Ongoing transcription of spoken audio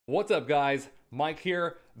What's up guys, Mike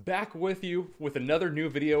here, back with you with another new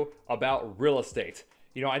video about real estate.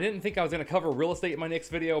 You know, I didn't think I was going to cover real estate in my next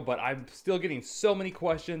video, but I'm still getting so many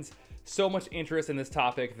questions, so much interest in this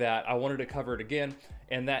topic that I wanted to cover it again.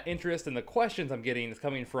 And that interest and the questions I'm getting is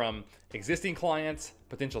coming from existing clients,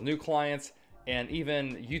 potential new clients, and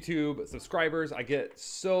even YouTube subscribers. I get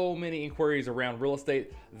so many inquiries around real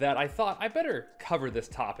estate that I thought I better cover this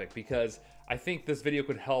topic because I think this video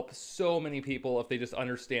could help so many people if they just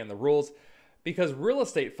understand the rules. Because real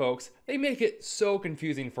estate folks, they make it so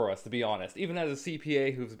confusing for us, to be honest. Even as a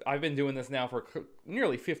CPA I've been doing this now for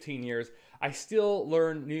nearly 15 years, I still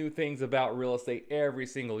learn new things about real estate every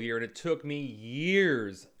single year. And it took me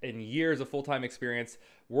years and years of full-time experience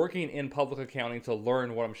working in public accounting to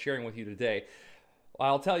learn what I'm sharing with you today.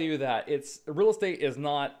 I'll tell you that real estate is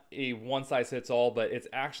not a one-size-fits-all, but it's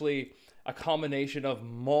actually a combination of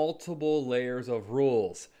multiple layers of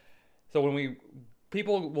rules. So when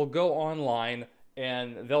people will go online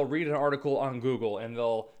and they'll read an article on Google and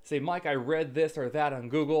they'll say, Mike, I read this or that on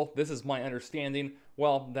Google. This is my understanding.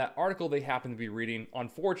 Well, that article they happen to be reading,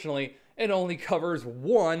 unfortunately, it only covers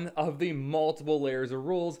one of the multiple layers of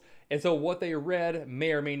rules. And so what they read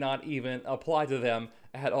may or may not even apply to them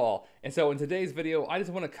at all. And so in today's video, I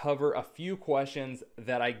just want to cover a few questions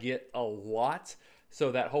that I get a lot so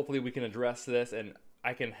that hopefully we can address this and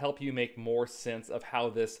I can help you make more sense of how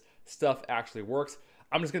this stuff actually works.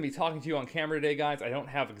 I'm just going to be talking to you on camera today, guys. I don't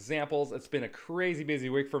have examples. It's been a crazy busy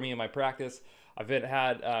week for me in my practice. I've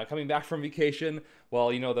had coming back from vacation.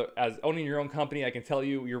 Well, you know, as owning your own company, I can tell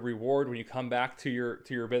you your reward when you come back to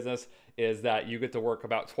your business is that you get to work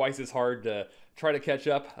about twice as hard to try to catch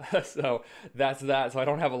up. So that's that. So I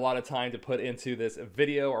don't have a lot of time to put into this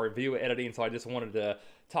video or video editing. So I just wanted to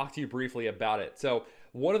talk to you briefly about it. So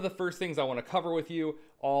one of the first things I want to cover with you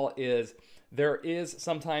all is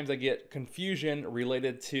sometimes I get confusion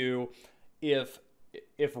related to if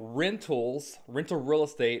rental real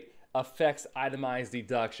estate affects itemized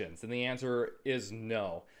deductions. And the answer is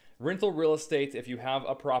no. Rental real estate, if you have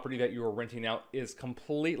a property that you are renting out, is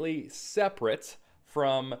completely separate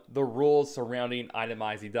from the rules surrounding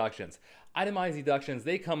itemized deductions. Itemized deductions,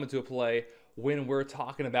 they come into play when we're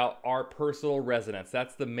talking about our personal residence.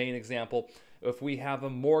 That's the main example. If we have a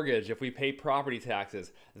mortgage, if we pay property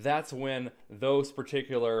taxes, that's when those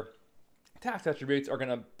particular tax attributes are going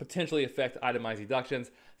to potentially affect itemized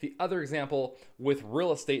deductions. The other example with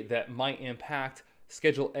real estate that might impact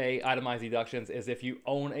Schedule A itemized deductions is if you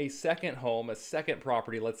own a second home, a second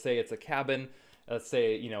property. Let's say it's a cabin. Let's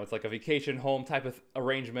say, you know, it's like a vacation home type of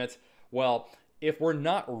arrangement. Well, if we're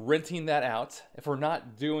not renting that out, if we're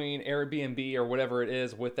not doing Airbnb or whatever it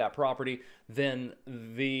is with that property, then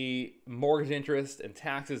the mortgage interest and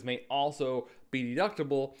taxes may also be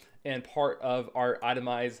deductible and part of our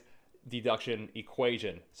itemized deduction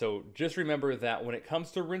equation. So just remember that when it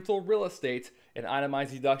comes to rental real estate and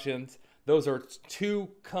itemized deductions, those are two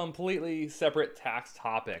completely separate tax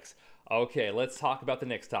topics. Okay, let's talk about the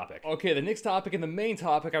next topic. Okay, the next topic and the main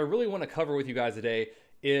topic I really want to cover with you guys today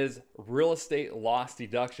is real estate loss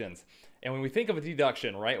deductions. And when we think of a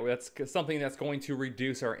deduction, right, that's something that's going to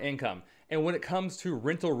reduce our income. And when it comes to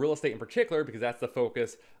rental real estate in particular, because that's the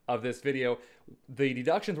focus of this video, the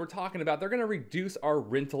deductions we're talking about, they're going to reduce our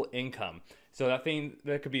rental income. So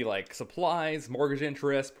that could be like supplies, mortgage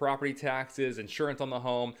interest, property taxes, insurance on the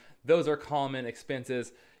home. Those are common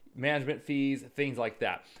expenses, management fees, things like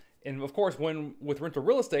that. And of course, with rental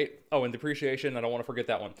real estate, and depreciation, I don't want to forget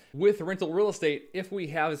that one. With rental real estate, if we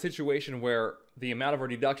have a situation where the amount of our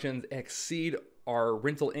deductions exceed our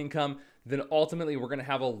rental income, then ultimately we're going to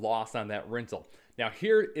have a loss on that rental. Now,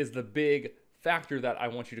 here is the big factor that I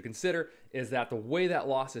want you to consider is that the way that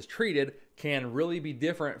loss is treated can really be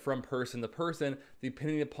different from person to person,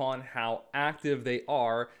 depending upon how active they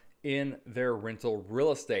are in their rental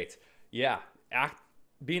real estate. Yeah,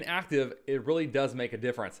 being active, it really does make a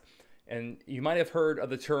difference. And you might have heard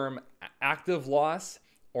of the term active loss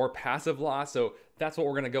or passive loss. So that's what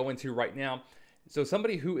we're going to go into right now. So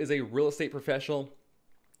somebody who is a real estate professional,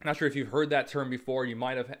 I'm not sure if you've heard that term before, you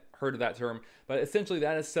might have heard of that term, but essentially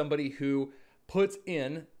that is somebody who puts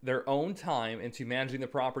in their own time into managing the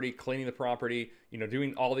property, cleaning the property, you know,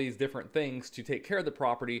 doing all these different things to take care of the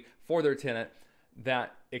property for their tenant.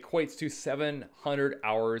 That equates to 700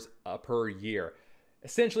 hours per year.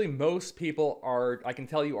 Essentially, most people I can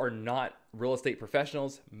tell you, are not real estate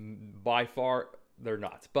professionals. By far, they're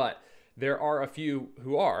not. But there are a few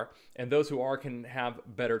who are, and those who are can have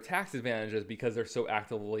better tax advantages because they're so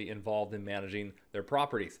actively involved in managing their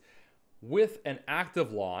properties. With an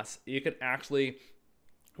active loss, it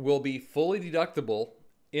will be fully deductible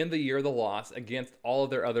in the year of the loss against all of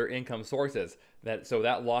their other income sources. So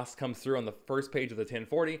that loss comes through on the first page of the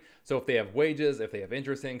 1040. So if they have wages, if they have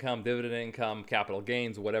interest income, dividend income, capital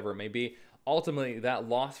gains, whatever it may be, ultimately that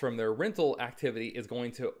loss from their rental activity is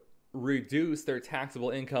going to reduce their taxable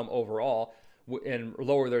income overall and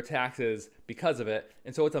lower their taxes because of it.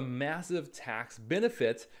 And so it's a massive tax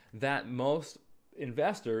benefit that most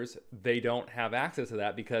investors, they don't have access to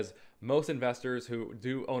that, because most investors who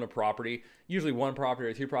do own a property, usually one property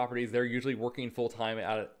or two properties, they're usually working full-time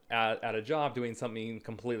at a job doing something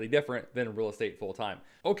completely different than real estate full-time.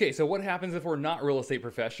 Okay, so what happens if we're not real estate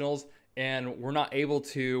professionals and we're not able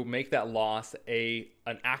to make that loss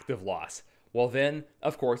an active loss? Well, then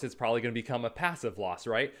of course it's probably going to become a passive loss,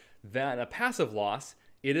 right? Then a passive loss,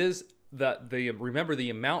 it is that remember, the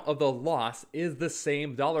amount of the loss is the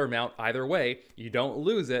same dollar amount either way. You don't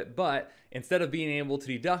lose it, but instead of being able to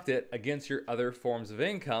deduct it against your other forms of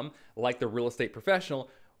income, like the real estate professional,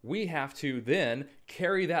 we have to then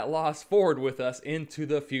carry that loss forward with us into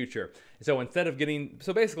the future. So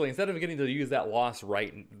basically, instead of getting to use that loss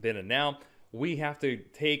right then and now, we have to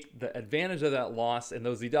take the advantage of that loss and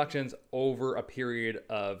those deductions over a period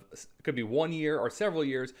of, it could be 1 year or several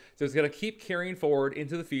years. So it's going to keep carrying forward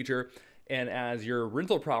into the future. And as your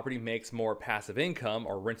rental property makes more passive income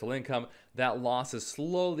or rental income, that loss is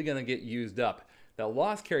slowly going to get used up. That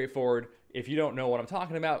loss carry forward, if you don't know what I'm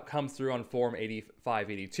talking about, comes through on Form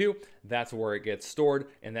 8582. That's where it gets stored,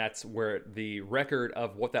 and that's where the record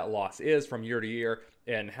of what that loss is from year to year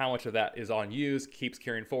and how much of that is unused, keeps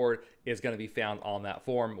carrying forward, is going to be found on that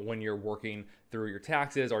form when you're working through your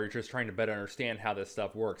taxes or you're just trying to better understand how this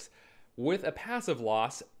stuff works. With a passive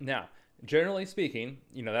loss, now, generally speaking,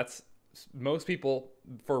 that's most people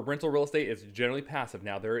for rental real estate is generally passive.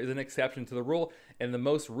 Now, there is an exception to the rule. In the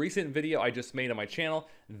most recent video I just made on my channel,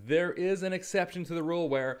 there is an exception to the rule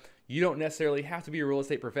where you don't necessarily have to be a real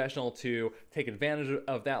estate professional to take advantage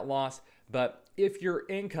of that loss. But if your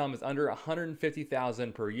income is under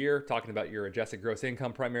 $150,000 per year, talking about your adjusted gross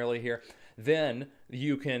income primarily here, then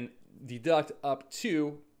you can deduct up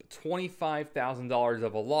to $25,000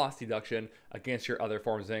 of a loss deduction against your other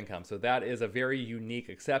forms of income. So that is a very unique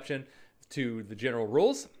exception to the general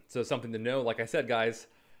rules. So something to know. Like I said, guys,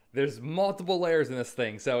 there's multiple layers in this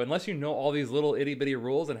thing. So unless you know all these little itty bitty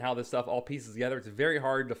rules and how this stuff all pieces together, it's very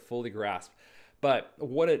hard to fully grasp. But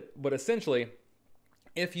essentially,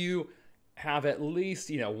 if you have at least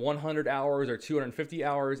 100 hours or 250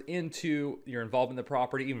 hours into your involvement in the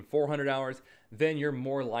property, even 400 hours, then you're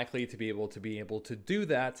more likely to be able to do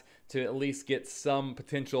that, to at least get some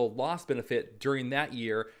potential loss benefit during that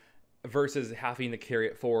year versus having to carry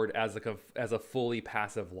it forward as a fully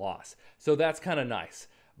passive loss. So that's kind of nice.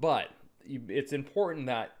 But it's important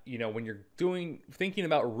that, when you're thinking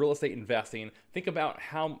about real estate investing, think about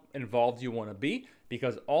how involved you want to be,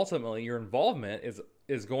 because ultimately your involvement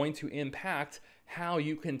is going to impact how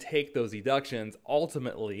you can take those deductions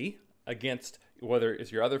ultimately against whether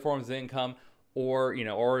it's your other forms of income or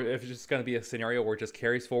if it's just going to be a scenario where it just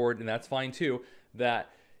carries forward, and that's fine too. But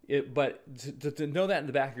to know that in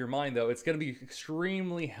the back of your mind, though, it's going to be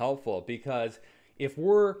extremely helpful, because if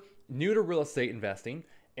we're new to real estate investing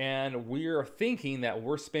and we're thinking that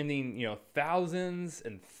we're spending thousands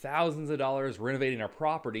and thousands of dollars renovating our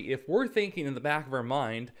property, if we're thinking in the back of our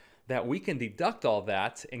mind that we can deduct all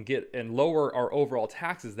that and lower our overall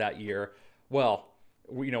taxes that year, well,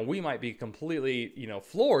 we might be completely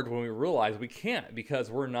floored when we realize we can't, because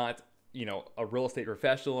we're not a real estate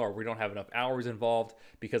professional, or we don't have enough hours involved,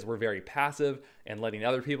 because we're very passive and letting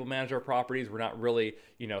other people manage our properties. We're not really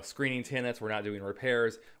screening tenants, we're not doing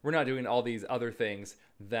repairs, we're not doing all these other things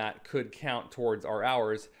that could count towards our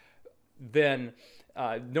hours. Then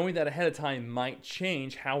knowing that ahead of time might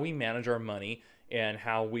change how we manage our money and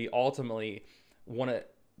how we ultimately want to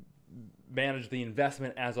manage the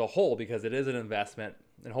investment as a whole, because it is an investment,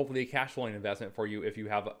 and hopefully a cash flowing investment for you if you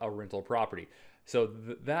have a rental property. So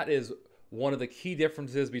that is one of the key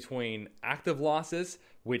differences between active losses,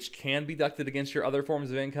 which can be deducted against your other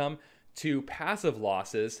forms of income, to passive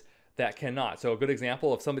losses that cannot. So a good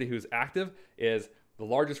example of somebody who's active is the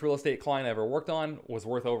largest real estate client I ever worked on was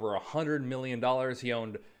worth over $100 million.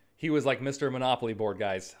 He was like Mr. Monopoly board,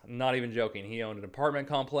 guys. I'm not even joking. He owned an apartment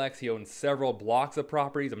complex. He owned several blocks of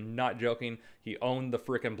properties. I'm not joking. He owned the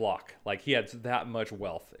freaking block. Like, he had that much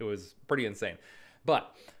wealth. It was pretty insane.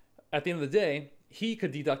 But at the end of the day, he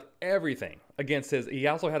could deduct everything against he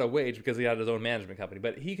also had a wage because he had his own management company,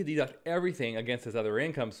 but he could deduct everything against his other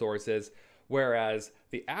income sources, whereas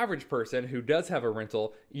the average person who does have a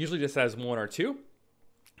rental usually just has one or two.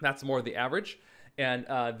 That's more the average, and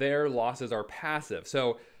their losses are passive.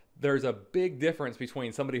 So there's a big difference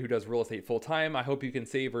between somebody who does real estate full-time, I hope you can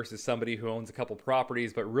see, versus somebody who owns a couple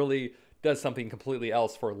properties but really does something completely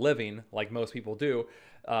else for a living, like most people do,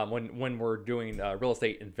 when we're doing real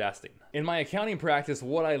estate investing. In my accounting practice,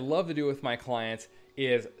 what I love to do with my clients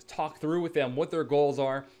is talk through with them what their goals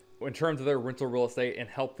are in terms of their rental real estate and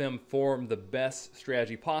help them form the best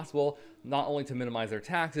strategy possible, not only to minimize their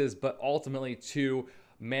taxes, but ultimately to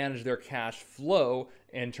manage their cash flow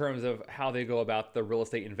in terms of how they go about the real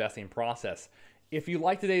estate investing process. If you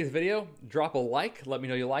liked today's video, drop a like, let me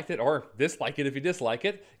know you liked it, or dislike it if you dislike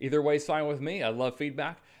it. Either way is fine with me. I love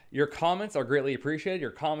feedback. Your comments are greatly appreciated.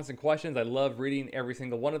 Your comments and questions, I love reading every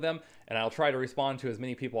single one of them, and I'll try to respond to as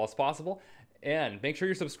many people as possible. And make sure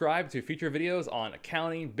you're subscribed to future videos on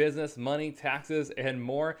accounting, business, money, taxes, and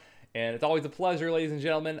more. And it's always a pleasure, ladies and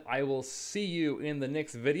gentlemen. I will see you in the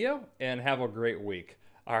next video, and have a great week.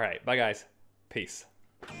 All right, bye guys. Peace.